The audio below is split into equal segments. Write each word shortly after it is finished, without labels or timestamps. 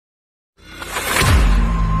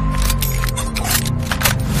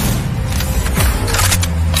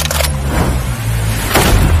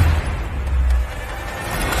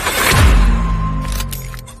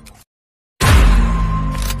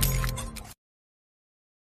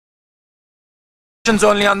Russians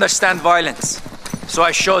only understand violence, so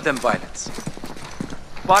I show them violence.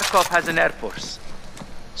 Barkov has an air force,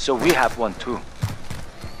 so we have one too.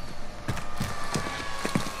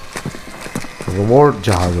 Remote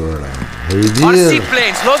जहाज उड़ रहा है. Our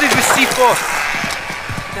seaplanes loaded with C4.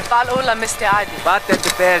 دفاع الأولى مستعدة. بعد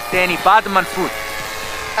الدفاع الثاني بعد ما نفوت.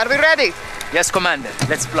 Are we ready? Yes, Commander.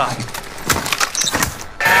 Let's fly.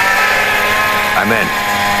 I'm in.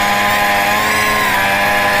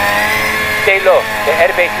 Stay low. The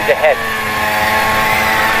airbase is ahead.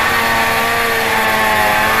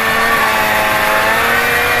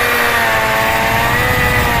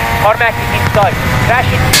 Tarmac is inside. Crash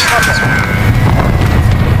into the tunnel.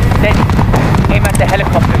 Steady. Aim at the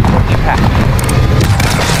helicopters for impact.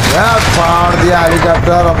 यार फाड़ दिया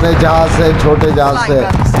helicopter अपने जहाज से, छोटे जहाज से.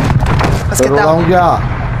 तो उड़ाऊं क्या?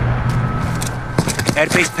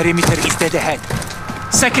 Airbase perimeter is dead ahead.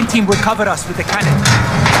 Second team will cover us with the cannon.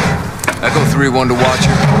 Echo 3-1 to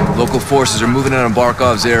Watcher. Local forces are moving in on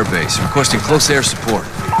Barkov's airbase, requesting close air support.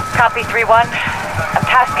 Copy 3-1. I'm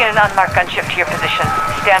tasking an unmarked gunship to your position.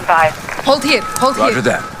 Stand by. Hold here, hold here. Roger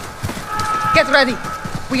that. Get ready.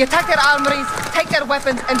 We attack their armories, take their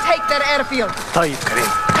weapons, and take their airfield. طيب كريم.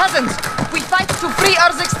 Cousins, we fight to free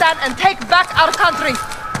Urzikstan and take back our country.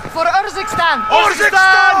 For Urzikstan!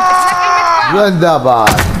 Urzikstan!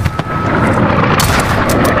 जिंदाबाद.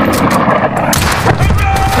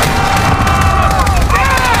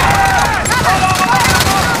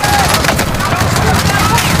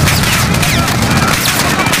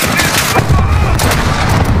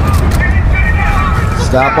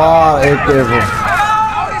 Snapper 8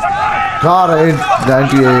 Car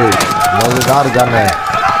 98 मजेदार gun है.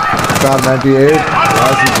 Car 98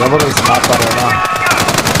 ऐसी जबरदस्त sniper है ना.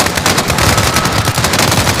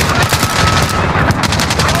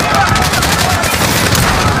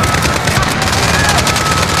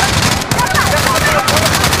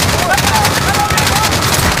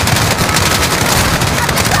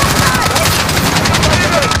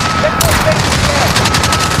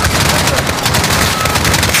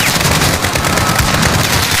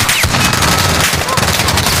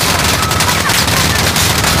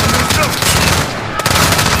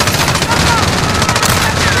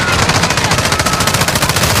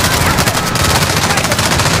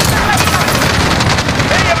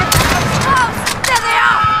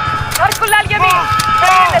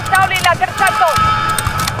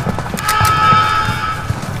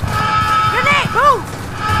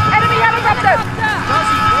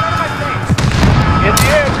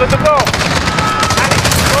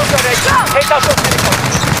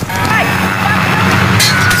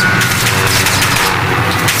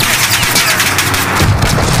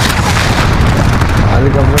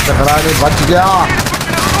 Helicopter टकरा के बच गया.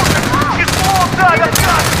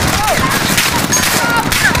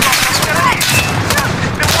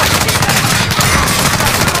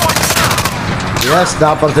 यस,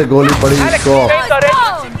 स्नाइपर से गोली पड़ी इसको.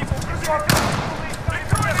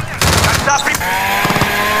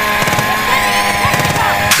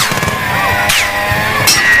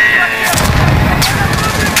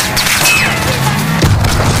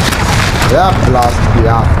 या ब्लास्ट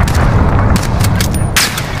किया.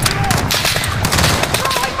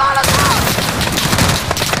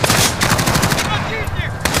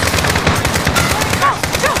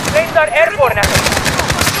 Planes are airborne now.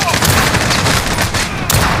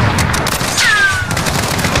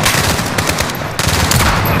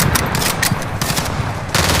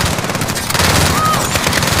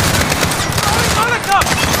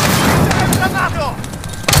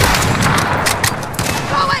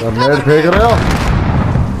 Grenade फेंक रहे हो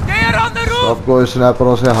सबको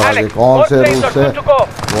स्नैपरों से हरा दे. कौन से रूट से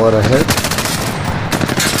वो रहे.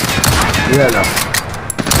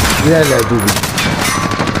 ये ले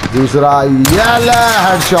दूसरा ये ले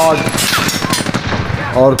हेडशॉट.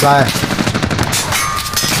 और क्या है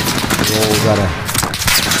वो उधर है.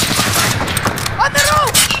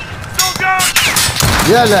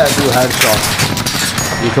 ये ले तू हेडशॉट.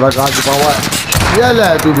 दूसरा कहाँ छुपा हुआ है. ये ले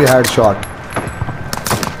तू भी हेडशॉट.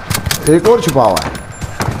 एक और छुपा हुआ है.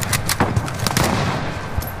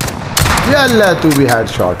 ये ले तू भी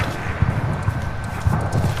headshot.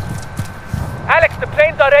 Alex, the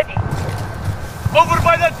planes are ready. Over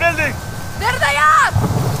by that building. There they are!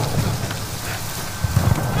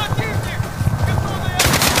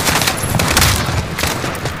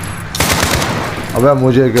 अबे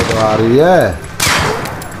मुझे क्यों आ रही है.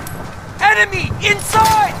 Enemy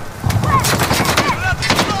inside.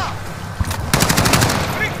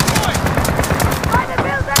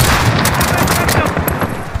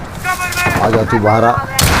 आजा तू बाहर आ.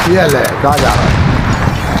 ये ले कहाँ जा रहा है.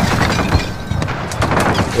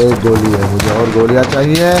 एक गोली है, मुझे और गोलियां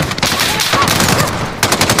चाहिए।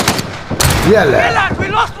 ये ले। We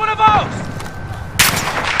lost one of ours.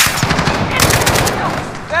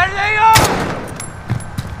 There they are.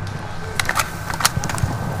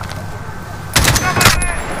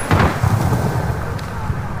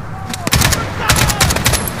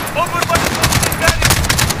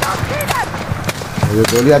 मुझे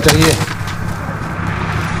गोलियां चाहिए,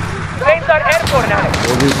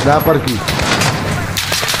 वो भी स्नैपर की।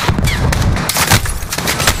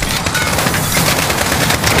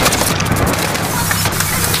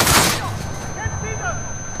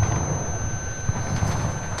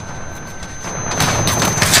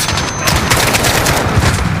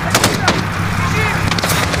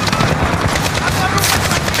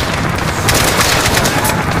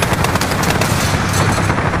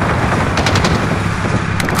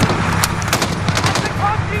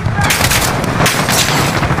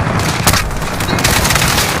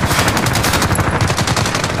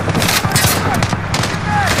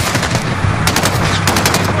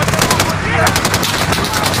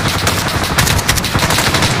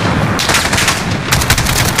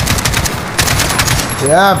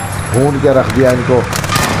 यार भून के रख दिया इनको।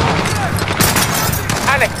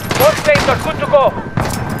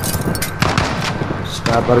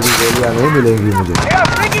 स्नैपर की गोलियां नहीं मिलेंगी मुझे।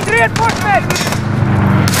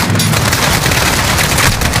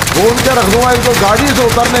 भून के रख दूंगा इनको, गाड़ी से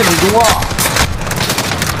उतरने नहीं दूंगा।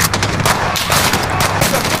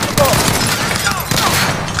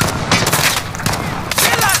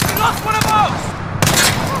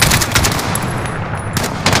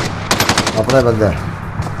 अपने बंदे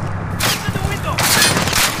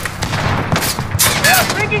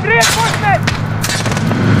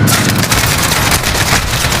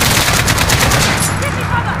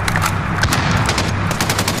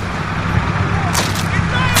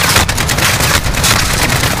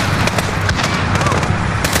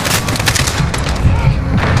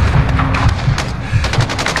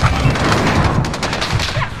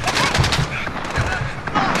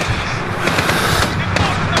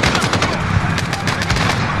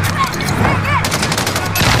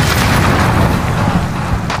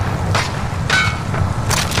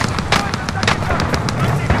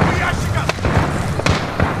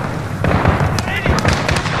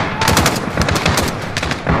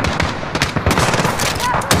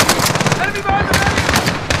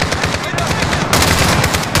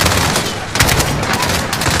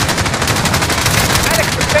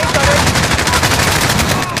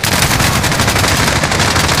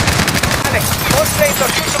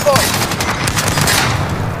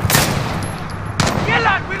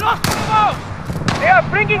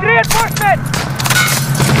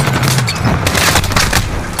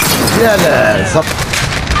सब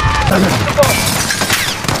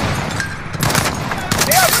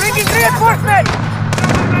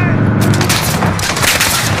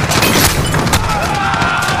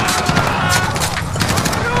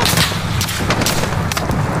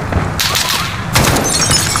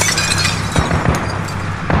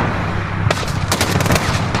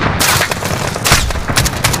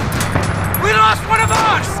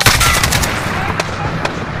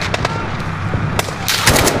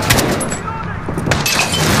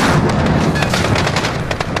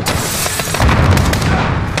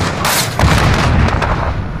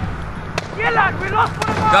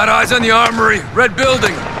Got eyes on the armory. Red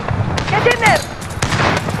building. Get in there!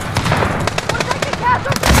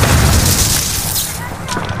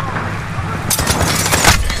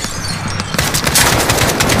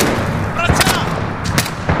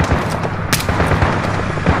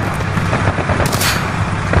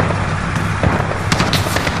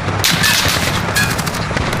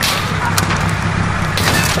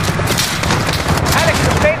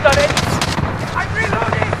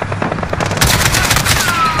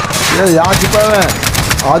 यहाँ छुपा हुआ है,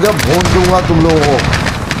 आज अब भून दूंगा तुम लोगों को।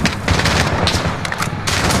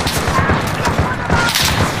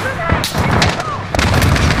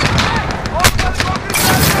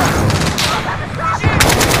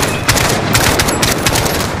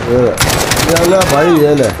 ये ले भाई,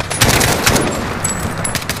 ये ले।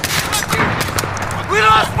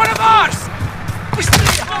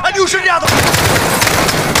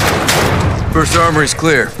 First armory's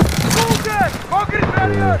clear.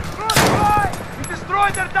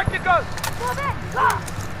 Their tacticals!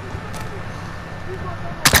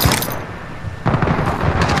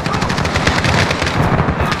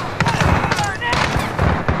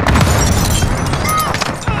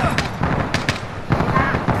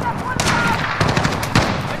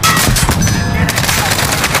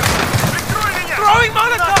 Throwing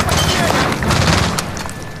Molotov!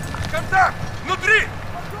 Контакт! Внутри!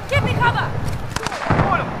 Give me cover!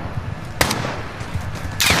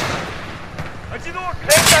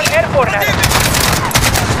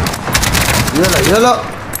 ये लो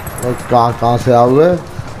कहाँ से आओ हुए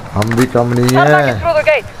हम भी कम नहीं है Through the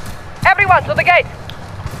gate. Everyone to the gate.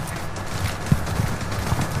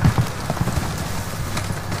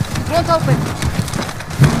 Front open.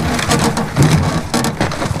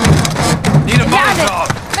 Need a Molotov.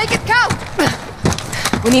 Make it count!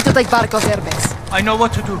 We need to take Barkov's airbase. I know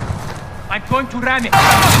what to do. I'm going to ram it.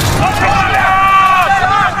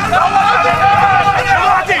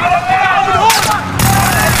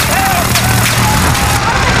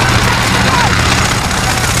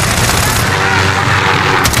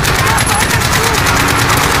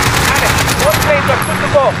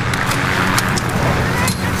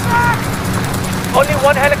 Only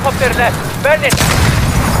one helicopter left. Burn it.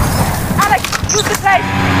 Alex, use the plane.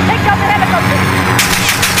 Take down the helicopter.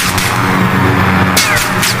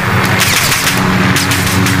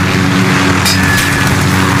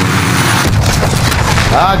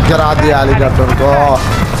 गिरा दिया helicopter को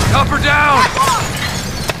Chopper down!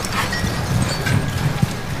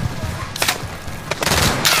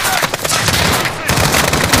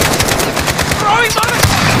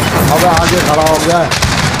 अब आगे खड़ा हो गया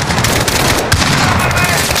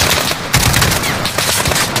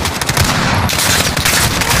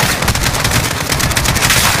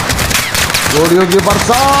गोलियों की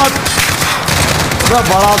बरसात बड़ा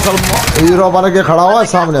हीरो बन के खड़ा हुआ है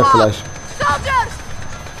सामने flash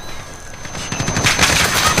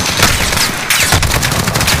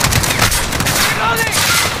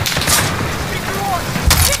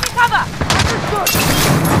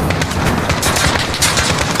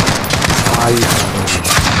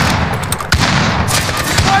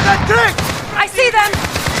I see them!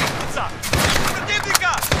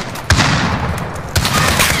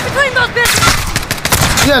 Between those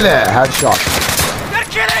buildings! Yeah, headshot. They're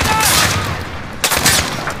killing us!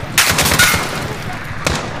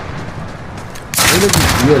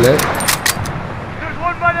 There's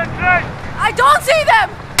one by the train. I don't see them!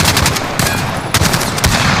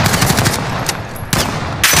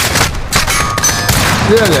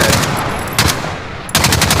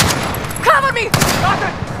 Cover me!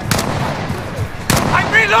 I'm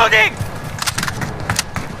reloading!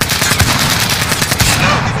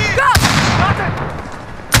 Go!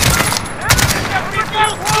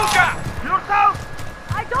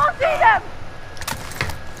 I don't see them!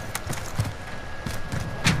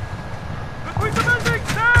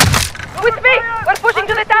 With me. We're pushing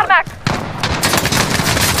to the tarmac.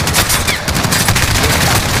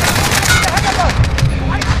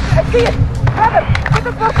 I see it. Trevor, get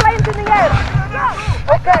the 4 planes in the air.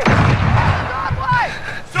 Okay.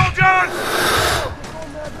 Soldiers!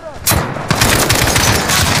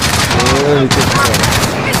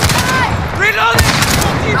 Reloading!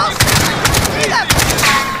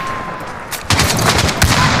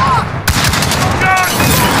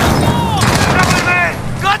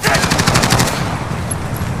 Got it!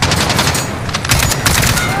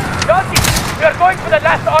 Johnny, we are going for the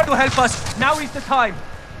last order. To help us. Now is the time.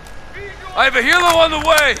 I have a helo on the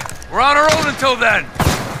way. We're on our own until then.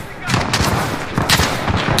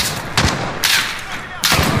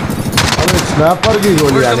 Snapper की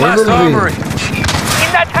गोलियां नहीं मिल रही In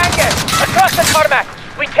that hangar, across the tarmac.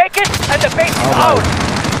 We take it and the base is ours.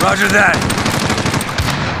 Roger that.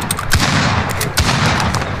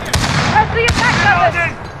 Press the attack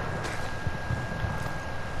button.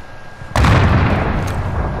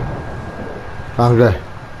 कहाँ गए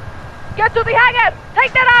Get to the hangar.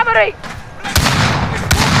 Take that armory.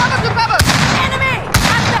 Cover to cover! Enemy!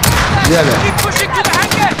 ये ले Keep pushing to the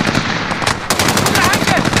hangar. To the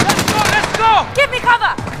hangar. Let's go, let's go. Give me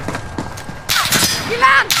cover!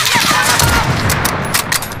 Milan!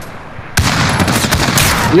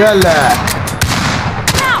 ये ले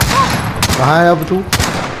Now! Move! कहाँ है अब तू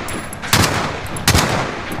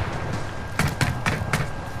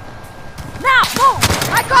Now! Move!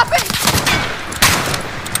 I copy!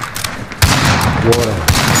 वो रहे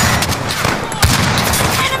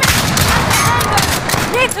Enemy!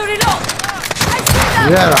 Need to reload! I see them!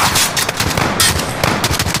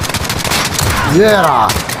 ये रहा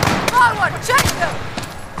Forward! Check them!